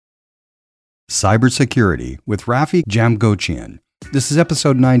Cybersecurity with Raffi Jamgotchian. This is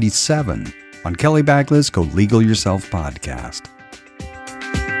episode 97 on Kelly Bagla's Go Legal Yourself podcast.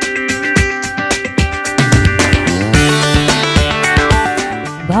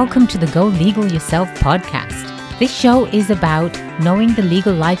 Welcome to the Go Legal Yourself podcast. This show is about knowing the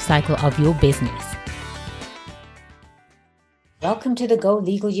legal life cycle of your business. Welcome to the Go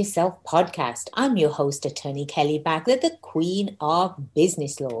Legal Yourself podcast. I'm your host, Attorney Kelly Bagla, the Queen of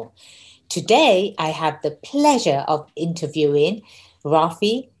Business Law. Today, I have the pleasure of interviewing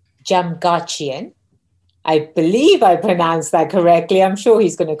Raffi Jamgotchian. I believe I pronounced that correctly. I'm sure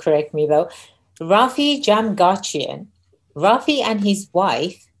he's going to correct me though. Raffi Jamgotchian. Raffi and his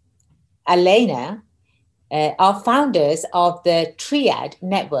wife, Elena, are founders of the Triad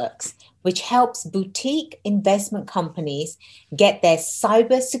Networks, which helps boutique investment companies get their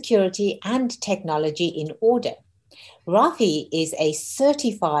cybersecurity and technology in order. Raffi is a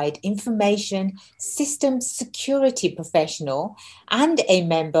certified information systems security professional and a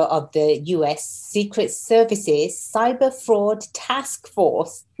member of the U.S. Secret Service's Cyber Fraud Task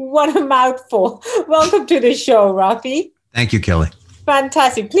Force. What a mouthful. Welcome to the show, Raffi. Thank you, Kelly.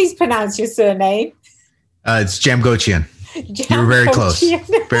 Fantastic. Please pronounce your surname. It's Jamgotchian. You were very close.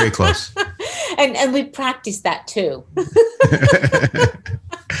 Very close. And we practiced that too.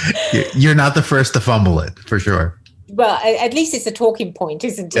 You're not the first to fumble it, for sure. Well, at least it's a talking point,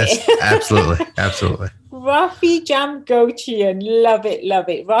 isn't it? Yes, absolutely. Absolutely. Raffi Jamgotchian. Love it, love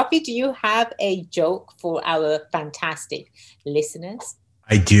it. Raffi, do you have a joke for our fantastic listeners?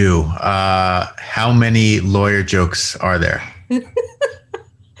 I do. How many lawyer jokes are there?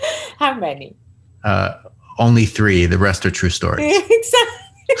 How many? Only 3. The rest are true stories. Exactly.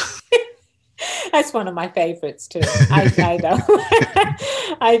 That's one of my favorites too. I know.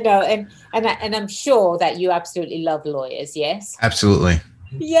 I know. And I'm sure that you absolutely love lawyers, yes? Absolutely.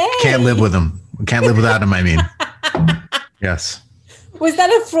 Yeah. Can't live with them. Can't live without them, I mean. Yes. Was that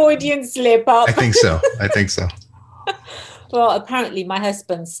a Freudian slip up? I think so. Well, apparently my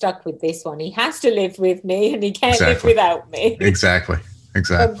husband's stuck with this one. He has to live with me and he can't live without me. Exactly.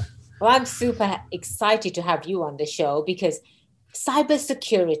 Well, I'm super excited to have you on the show because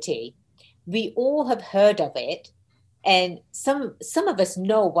cybersecurity, we all have heard of it, and some of us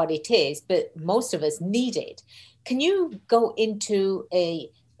know what it is, but most of us need it. Can you go into a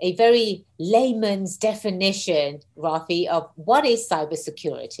very layman's definition, Raffi, of what is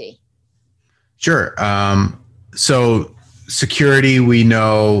cybersecurity? Sure. So security, we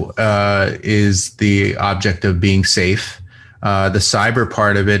know, is the object of being safe. The cyber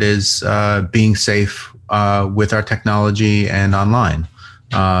part of it is being safe with our technology and online.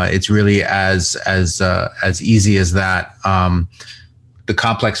 It's really as easy as that. The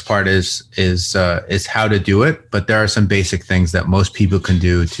complex part is how to do it, but there are some basic things that most people can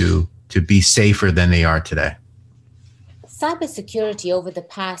do to be safer than they are today. Cybersecurity over the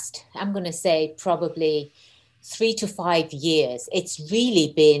past, I'm going to say probably 3 to 5 years, it's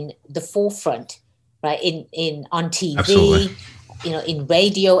really been the forefront, right? On TV. Absolutely. In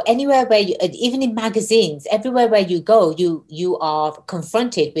radio, anywhere where you, even in magazines, everywhere where you go, you are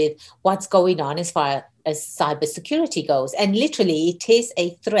confronted with what's going on as far as cybersecurity goes. And literally it is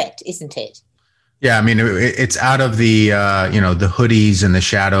a threat, isn't it? Yeah. I mean, it's out of the, the hoodies and the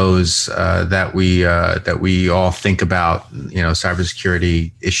shadows that we all think about,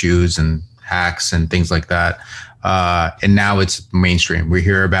 cybersecurity issues and hacks and things like that. And now it's mainstream. We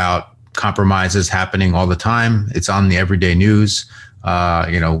hear about compromises happening all the time. It's on the everyday news.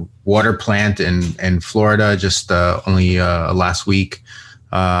 Water plant in Florida just only last week.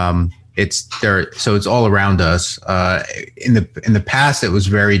 It's there, so it's all around us. In the past, it was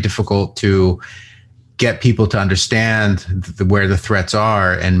very difficult to get people to understand where the threats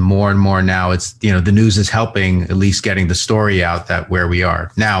are, and more now, it's the news is helping at least getting the story out that where we are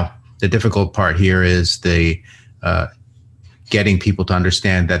now. The difficult part here is the getting people to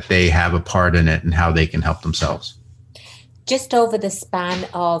understand that they have a part in it and how they can help themselves. Just over the span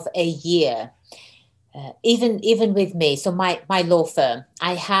of a year, even with me, so my law firm,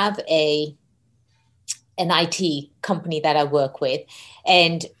 I have an IT company that I work with,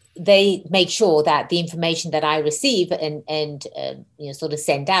 and they make sure that the information that I receive and sort of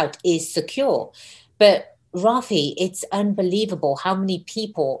send out is secure. But Raffi, it's unbelievable how many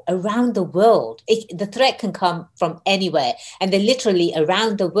people around the world, the threat can come from anywhere, and they're literally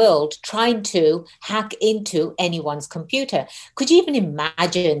around the world trying to hack into anyone's computer. Could you even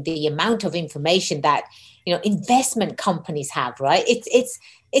imagine the amount of information that, investment companies have, right?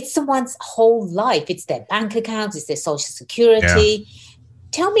 It's someone's whole life. It's their bank accounts, it's their social security. Yeah.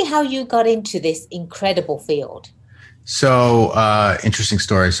 Tell me how you got into this incredible field. So, interesting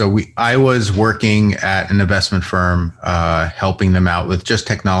story. So I was working at an investment firm, helping them out with just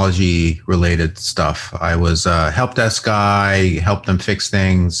technology related stuff. I was a help desk guy, helped them fix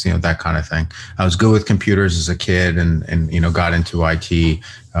things, that kind of thing. I was good with computers as a kid and got into IT,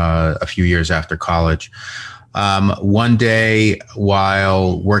 a few years after college. One day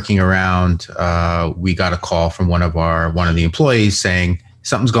while working around, we got a call from one of the employees saying,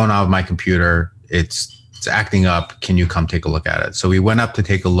 something's going on with my computer. It's acting up. Can you come take a look at it? So we went up to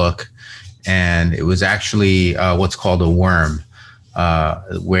take a look, and it was actually what's called a worm,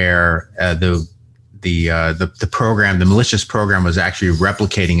 where the program, the malicious program, was actually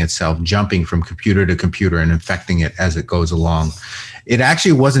replicating itself, jumping from computer to computer and infecting it as it goes along. It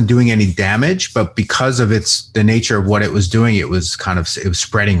actually wasn't doing any damage, but because of the nature of what it was doing, it was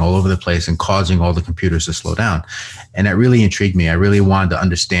spreading all over the place and causing all the computers to slow down. And that really intrigued me. I really wanted to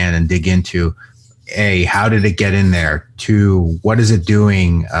understand and dig into, A, how did it get in there? 2, what is it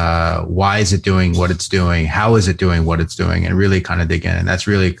doing? Why is it doing what it's doing? How is it doing what it's doing? And really kind of dig in. And that's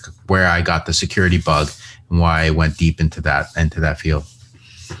really where I got the security bug and why I went deep into that field.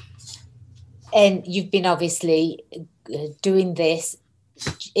 And you've been obviously doing this.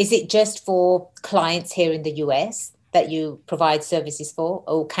 Is it just for clients here in the US that you provide services for,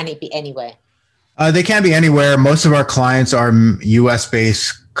 or can it be anywhere? They can be anywhere. Most of our clients are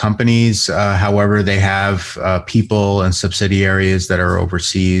US-based companies. However, they have people and subsidiaries that are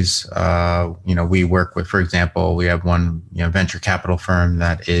overseas. We work with, for example, we have one venture capital firm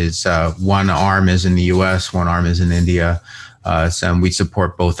that is one arm is in the US, one arm is in India. So we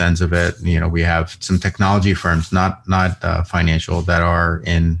support both ends of it. We have some technology firms, not financial, that are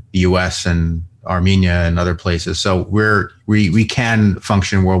in the US and Armenia and other places. So we can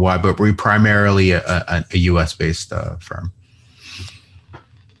function worldwide, but we're primarily a US based firm.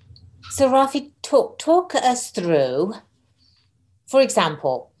 So Raffi, talk us through, for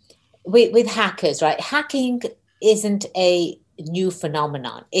example, with hackers, right? Hacking isn't a new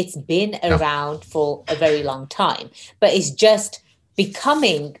phenomenon. It's been around for a very long time, but it's just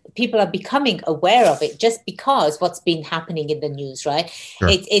people are becoming aware of it just because what's been happening in the news, right? Sure.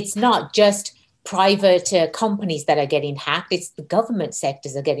 It's not just private companies that are getting hacked. It's the government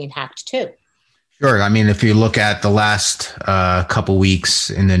sectors are getting hacked too. Sure. I mean, if you look at the last couple weeks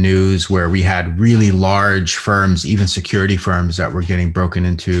in the news where we had really large firms, even security firms, that were getting broken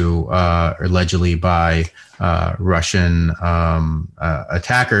into allegedly by Russian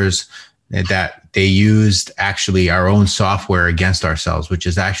attackers, that they used actually our own software against ourselves, which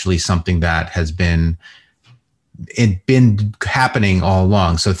is actually something that has been happening all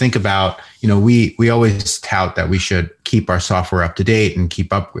along. So think about, we always tout that we should keep our software up to date and keep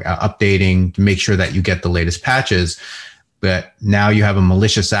updating to make sure that you get the latest patches. But now you have a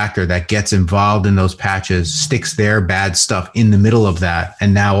malicious actor that gets involved in those patches, sticks their bad stuff in the middle of that,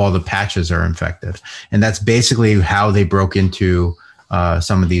 and now all the patches are infected. And that's basically how they broke into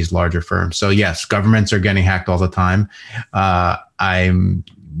some of these larger firms. So yes, governments are getting hacked all the time. I'm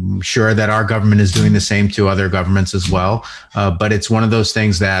sure that our government is doing the same to other governments as well. But it's one of those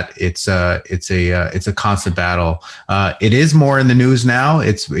things that it's a constant battle. It is more in the news now.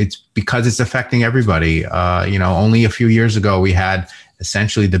 It's because it's affecting everybody. Only a few years ago, we had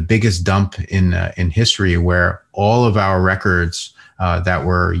essentially the biggest dump in history, where all of our records that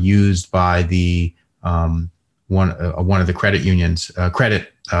were used by the one of the credit unions,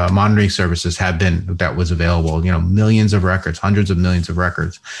 monitoring services that was available, millions of records, hundreds of millions of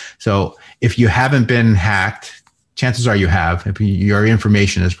records. So if you haven't been hacked, chances are you have. If your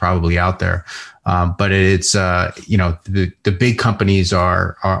information is probably out there. But it's, the big companies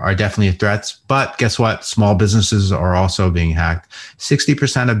are definitely a threat. But guess what? Small businesses are also being hacked.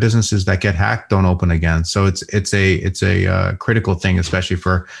 60% of businesses that get hacked don't open again. So it's a critical thing, especially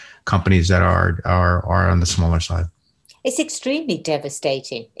for companies that are on the smaller side. It's extremely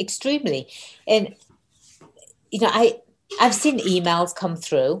devastating, extremely. And, I've seen emails come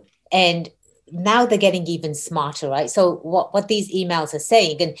through, and now they're getting even smarter, right? So what these emails are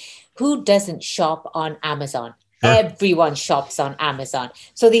saying, and who doesn't shop on Amazon? Sure. Everyone shops on Amazon.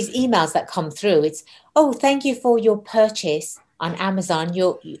 So these emails that come through, it's, oh, thank you for your purchase on Amazon.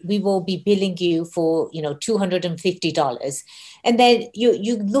 We will be billing you for, $250. And then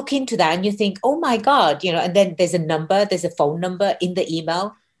you look into that and you think, oh my God, and then there's a phone number in the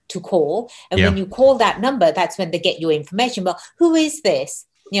email to call. And when you call that number, that's when they get your information. Well, who is this?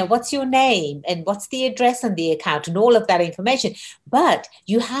 What's your name and what's the address on the account and all of that information. But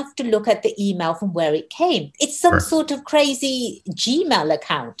you have to look at the email from where it came. It's some sort of crazy Gmail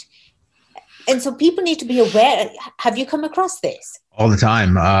account. And so people need to be aware. Have you come across this? All the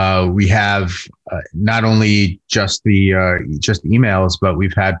time. We have not only just just emails, but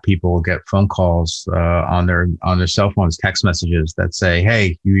we've had people get phone calls on their cell phones, text messages that say,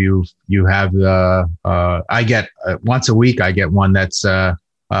 "Hey, you have." I get once a week. I get one that's the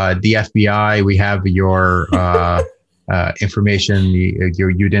FBI. We have your information.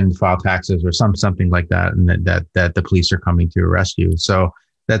 You didn't file taxes or something like that, and that the police are coming to arrest you. So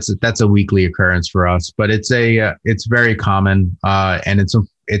that's a weekly occurrence for us, but it's very common, and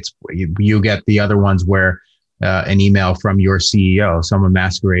you get the other ones where an email from your CEO, someone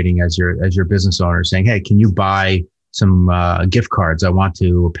masquerading as your business owner, saying, "Hey, can you buy some gift cards? I want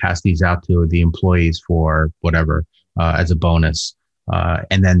to pass these out to the employees for whatever as a bonus."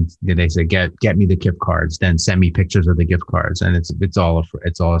 And then they say, "Get me the gift cards, then send me pictures of the gift cards," and it's all a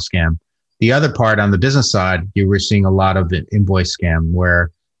scam. The other part on the business side, you were seeing a lot of invoice scam where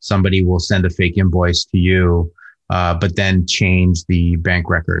somebody will send a fake invoice to you, but then change the bank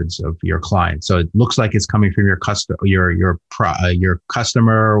records of your client. So it looks like it's coming from your customer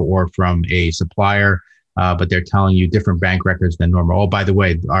or from a supplier, but they're telling you different bank records than normal. Oh, by the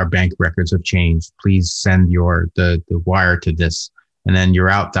way, our bank records have changed. Please send the wire to this, and then you're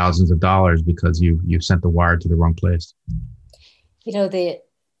out thousands of dollars because you sent the wire to the wrong place.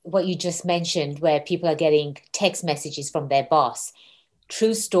 What you just mentioned, where people are getting text messages from their boss.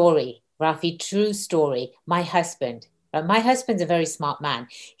 True story, Raffi, true story. My husband's a very smart man.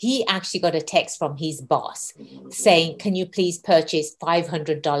 He actually got a text from his boss saying, "Can you please purchase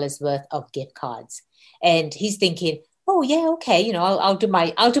 $500 worth of gift cards?" And he's thinking, "Oh yeah, okay. I'll do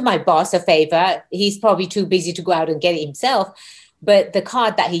my boss a favor. He's probably too busy to go out and get it himself." But the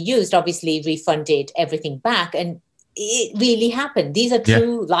card that he used obviously refunded everything back, and it really happened. These are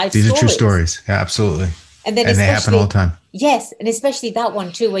true life stories. These are true stories. Yeah, absolutely. And then they happen all the time. Yes. And especially that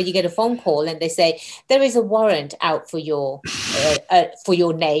one too, where you get a phone call and they say, there is a warrant out for your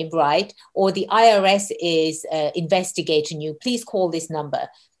name, right? Or the IRS is investigating you. Please call this number.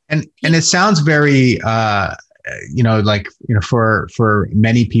 And it sounds very, for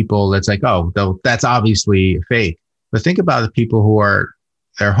many people, it's like, oh, that's obviously fake. But think about the people who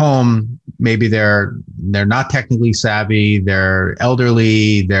they're home. Maybe they're not technically savvy. They're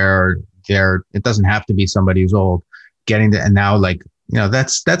elderly. It doesn't have to be somebody who's old and now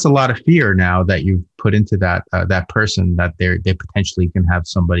that's a lot of fear now that you've put into that person, that they potentially can have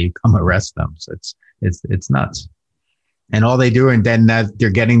somebody come arrest them. So it's nuts. And all they do, and then that they're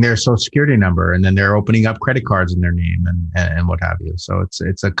getting their social security number, and then they're opening up credit cards in their name and what have you. So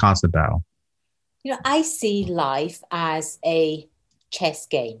it's a constant battle. I see life as a chess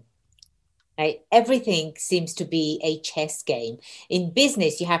game. Right? Everything seems to be a chess game. In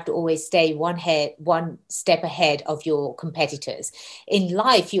business, you have to always stay one step ahead of your competitors. In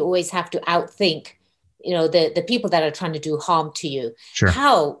life, you always have to outthink, the people that are trying to do harm to you. Sure.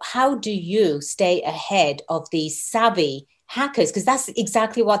 How do you stay ahead of these savvy hackers? Because that's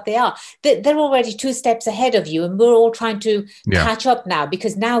exactly what they are. They're already 2 steps ahead of you, and we're all trying to catch up now,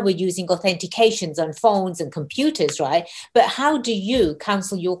 because now we're using authentications on phones and computers, right? But how do you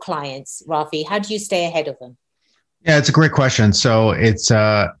counsel your clients, Raffi? How do you stay ahead of them? Yeah, it's a great question. So it's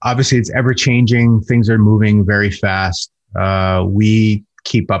obviously it's ever changing. Things are moving very fast. We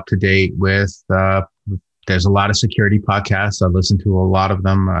keep up to date with. There's a lot of security podcasts. I listen to a lot of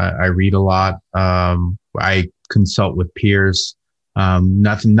them. I read a lot. I consult with peers.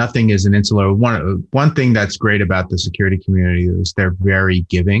 Nothing is an insular. One thing that's great about the security community is they're very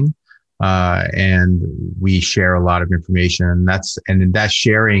giving, and we share a lot of information. And that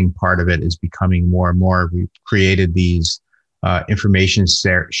sharing part of it is becoming more and more. We've created these information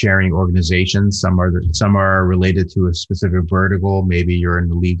sharing organizations. Some are related to a specific vertical. Maybe you're in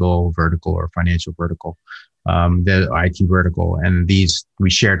the legal vertical or financial vertical, the IT vertical, and we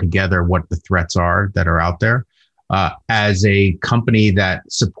share together what the threats are that are out there. As a company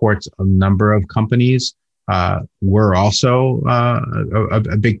that supports a number of companies, we're also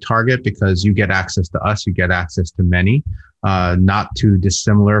a big target, because you get access to us, you get access to many, not too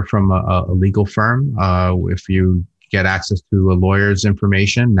dissimilar from a legal firm. If you get access to a lawyer's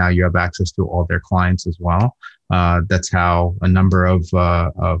information, now you have access to all their clients as well. That's how a number of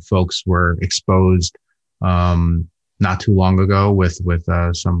folks were exposed not too long ago with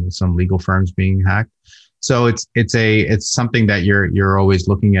some legal firms being hacked. So it's something that you're always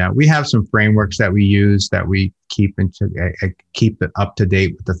looking at. We have some frameworks that we use that we keep it up to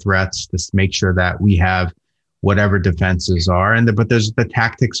date with the threats, to make sure that we have whatever defenses are. But the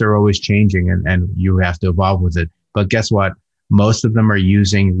tactics are always changing, and you have to evolve with it. But guess what? Most of them are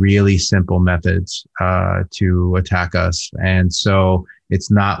using really simple methods to attack us, and so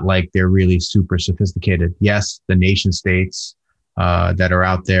it's not like they're really super sophisticated. Yes, the nation states that are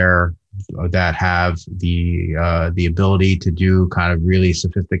out there that have the ability to do kind of really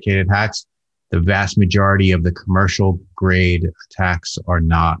sophisticated hacks. The vast majority of the commercial grade attacks are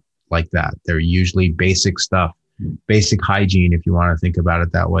not like that. They're usually basic stuff, basic hygiene, if you want to think about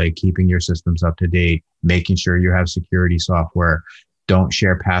it that way, keeping your systems up to date, making sure you have security software, don't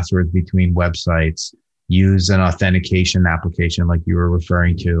share passwords between websites, use an authentication application like you were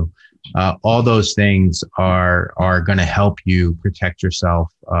referring to. All those things are going to help you protect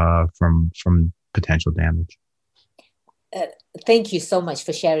yourself from potential damage. Thank you so much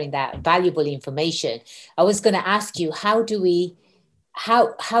for sharing that valuable information. I was going to ask you, how do we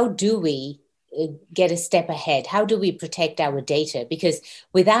get a step ahead? How do we protect our data? Because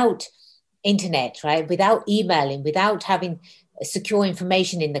without internet, right, without emailing, without having secure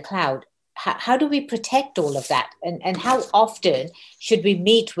information in the cloud, how do we protect all of that? And how often should we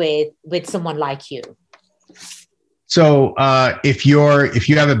meet with someone like you? So if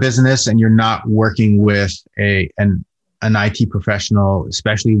you have a business and you're not working with an IT professional,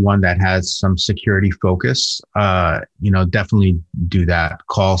 especially one that has some security focus, definitely do that.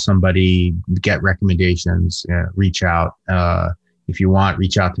 Call somebody, get recommendations, reach out. If you want,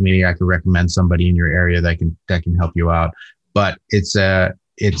 reach out to me. I could recommend somebody in your area that can help you out. But it's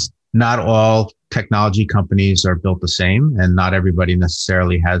not all technology companies are built the same, and not everybody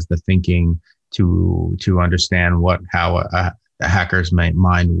necessarily has the thinking to understand how a hacker's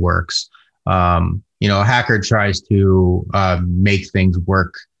mind works. A hacker tries to make things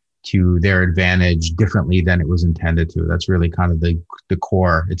work to their advantage differently than it was intended to. That's really kind of the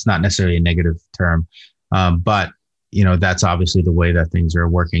core. It's not necessarily a negative term, but that's obviously the way that things are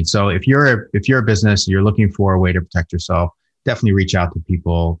working. So if you're a business, you're looking for a way to protect yourself, definitely reach out to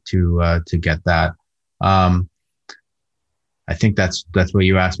people to get that. I think that's what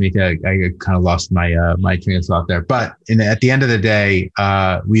you asked me. I kind of lost my train of thought there. But at the end of the day,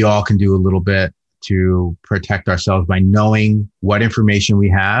 we all can do a little bit to protect ourselves by knowing what information we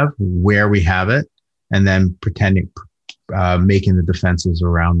have, where we have it, and then making the defenses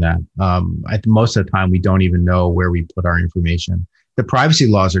around that. Most of the time, we don't even know where we put our information. The privacy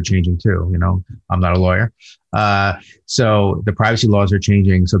laws are changing too. I'm not a lawyer. So the privacy laws are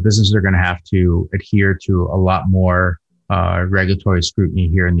changing. So businesses are going to have to adhere to a lot more regulatory scrutiny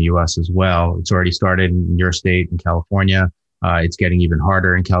here in the US as well. It's already started in your state, in California. It's getting even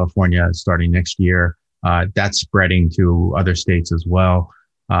harder in California starting next year. That's spreading to other states as well.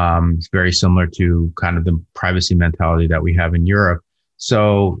 It's very similar to kind of the privacy mentality that we have in Europe.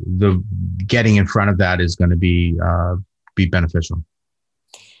 So the getting in front of that is going to be beneficial.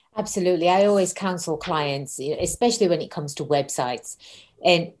 Absolutely. I always counsel clients, especially when it comes to websites,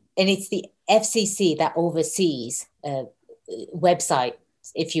 and it's the FCC that oversees websites,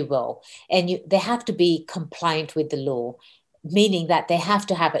 if you will, and they have to be compliant with the law, meaning that they have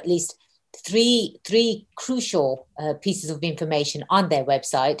to have at least three crucial pieces of information on their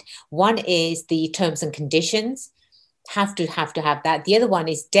website. One is the terms and conditions. Have to have that. The other one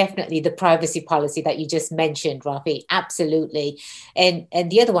is definitely the privacy policy that you just mentioned, Raffi. Absolutely. And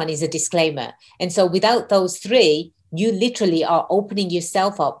the other one is a disclaimer. And so without those three, you literally are opening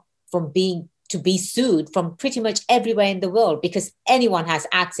yourself up to be sued from pretty much everywhere in the world, because anyone has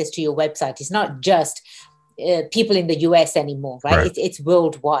access to your website. It's not just people in the US anymore, right? It's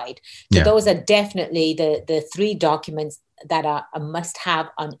worldwide. So those are definitely the three documents that are a must-have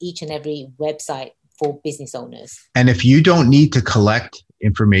on each and every website for business owners. And if you don't need to collect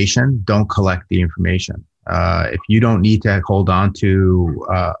information, don't collect the information. If you don't need to hold on to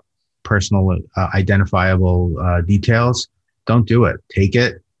personal identifiable details, don't do it. Take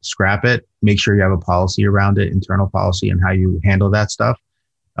it, scrap it, make sure you have a policy around it, internal policy, and how you handle that stuff.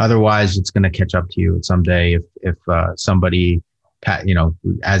 Otherwise, it's going to catch up to you someday if somebody,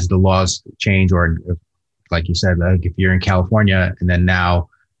 as the laws change, or if, like you said, like if you're in California and then now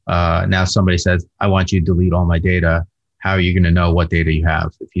somebody says, I want you to delete all my data. How are you going to know what data you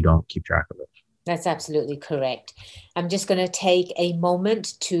have if you don't keep track of it? That's absolutely correct. I'm just going to take a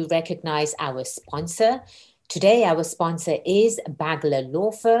moment to recognize our sponsor. Today, our sponsor is Bagler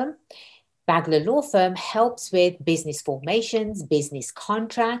Law Firm. Bagler Law Firm helps with business formations, business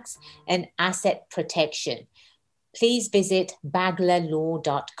contracts, and asset protection. Please visit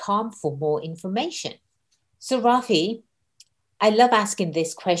baglerlaw.com for more information. So, Raffi, I love asking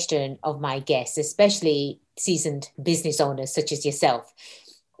this question of my guests, especially seasoned business owners such as yourself.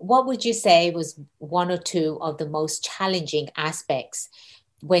 What would you say was one or two of the most challenging aspects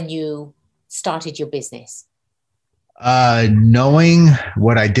when you started your business? Knowing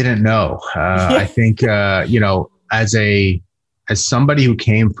what I didn't know. I think, as as somebody who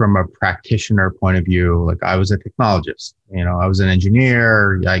came from a practitioner point of view, like I was a technologist, I was an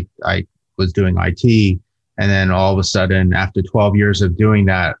engineer, I was doing IT. And then all of a sudden, after 12 years of doing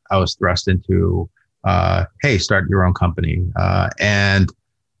that, I was thrust into, hey, start your own company. And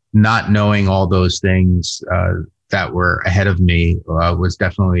not knowing all those things that were ahead of me was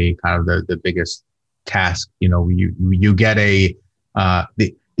definitely kind of the biggest task. You get the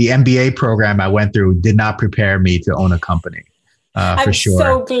MBA program I went through did not prepare me to own a company. I'm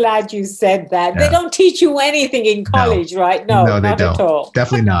so glad you said that. Yeah. They don't teach you anything in college, right? No, they not don't. At all.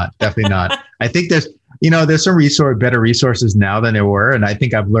 Definitely not. Definitely not. I think there's some better resources now than there were. And I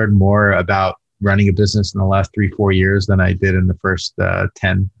think I've learned more about running a business in the last 3-4 years than I did in the first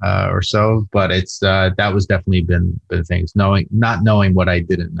 10 or so. But it's that was definitely been things. Not knowing what I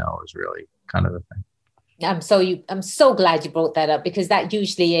didn't know is really kind of the thing. I'm so glad you brought that up, because that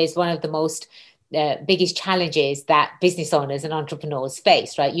usually is one of the most biggest challenges that business owners and entrepreneurs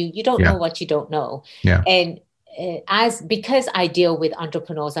face, right? You don't know what you don't know. Yeah. And because I deal with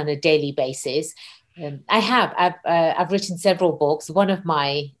entrepreneurs on a daily basis, I've written several books. One of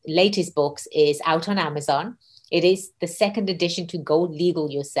my latest books is out on Amazon. It is the second edition to Go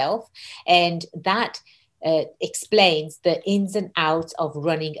Legal Yourself. And that explains the ins and outs of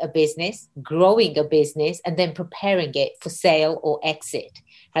running a business, growing a business, and then preparing it for sale or exit.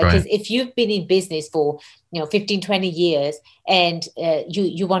 Because if you've been in business for 15, 20 years and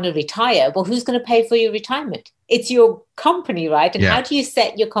you want to retire, well, who's going to pay for your retirement? It's your company, right? And how do you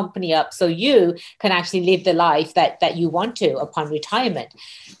set your company up so you can actually live the life that you want to upon retirement?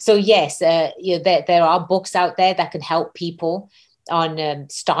 So yes, there are books out there that can help people on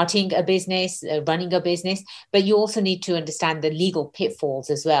starting a business, running a business, but you also need to understand the legal pitfalls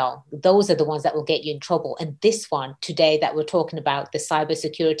as well. Those are the ones that will get you in trouble. And this one today that we're talking about, the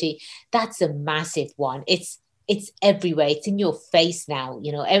cybersecurity, that's a massive one. It's everywhere. It's in your face now.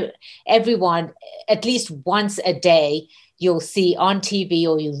 Everyone, at least once a day, you'll see on TV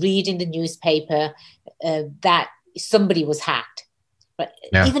or you read in the newspaper that somebody was hacked.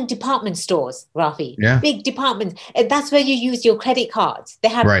 Even department stores, Raffi, big departments. And that's where you use your credit cards. They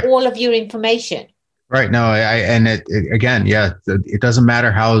have all of your information. Right. No, it doesn't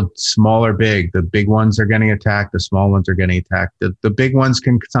matter how small or big. The big ones are getting attacked. The small ones are getting attacked. The big ones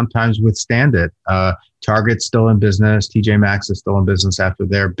can sometimes withstand it. Target's still in business. TJ Maxx is still in business after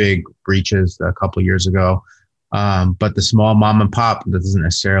their big breaches a couple of years ago. But the small mom and pop doesn't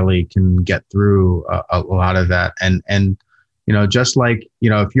necessarily can get through a lot of that. And just like,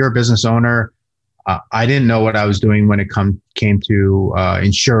 if you're a business owner, I didn't know what I was doing when it came to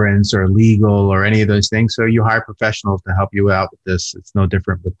insurance or legal or any of those things. So you hire professionals to help you out with this. It's no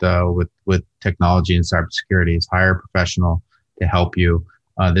different with technology and cybersecurity. It's hire a professional to help you.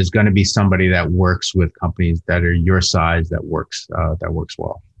 There's going to be somebody that works with companies that are your size that works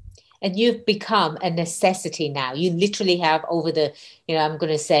well. And you've become a necessity now. You literally have over the, I'm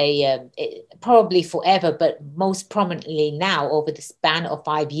going to say probably forever, but most prominently now over the span of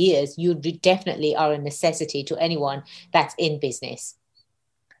 5 years, you definitely are a necessity to anyone that's in business.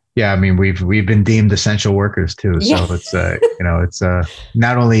 Yeah, I mean, we've been deemed essential workers too. So it's it's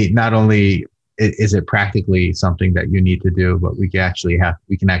not only is it practically something that you need to do, but we can actually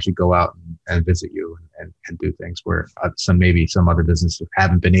go out and visit you and do things where some other businesses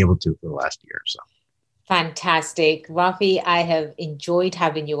haven't been able to for the last year or so. Fantastic. Raffi, I have enjoyed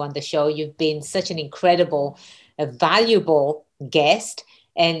having you on the show. You've been such an incredible, valuable guest.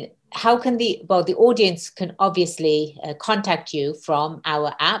 And how can the audience can obviously contact you from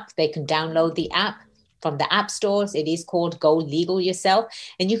our app. They can download the app from the app stores. It is called Go Legal Yourself.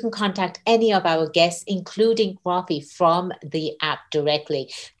 And you can contact any of our guests, including Raffi, from the app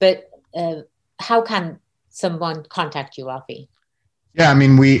directly. But how can someone contact you, Raffi? Yeah, I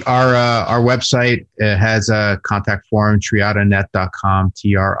mean, our website has a contact form, triadanet.com,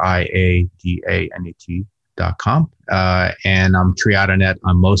 triadanet.com. And I'm TriadaNet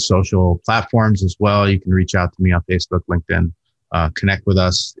on most social platforms as well. You can reach out to me on Facebook, LinkedIn, connect with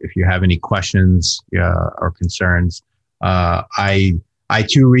us if you have any questions or concerns. I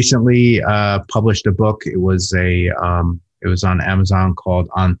too recently published a book. It was on Amazon called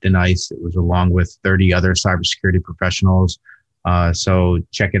On Thin Ice. It was along with 30 other cybersecurity professionals. So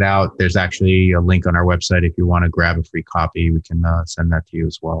check it out. There's actually a link on our website. If you want to grab a free copy, we can send that to you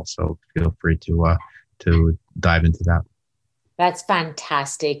as well. So feel free to dive into that. That's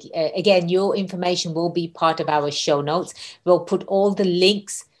fantastic. Again, your information will be part of our show notes. We'll put all the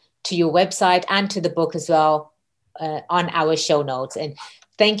links to your website and to the book as well on our show notes. And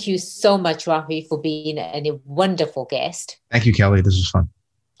thank you so much, Raffi, for being a wonderful guest. Thank you, Kelly. This was fun.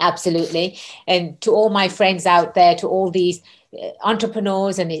 Absolutely. And to all my friends out there, to all these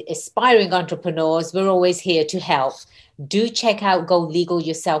entrepreneurs and aspiring entrepreneurs, we're always here to help. Do check out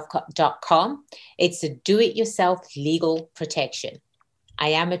golegalyourself.com. It's a do-it-yourself legal protection. I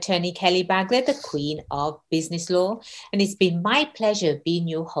am Attorney Kelly Bagler, the Queen of Business Law, and it's been my pleasure being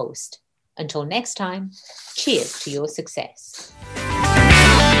your host. Until next time, cheers to your success.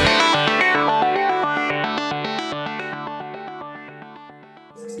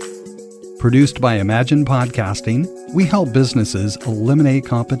 Produced by Imagine Podcasting, we help businesses eliminate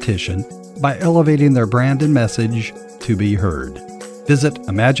competition by elevating their brand and message to be heard. Visit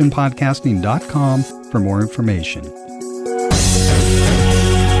imaginepodcasting.com for more information.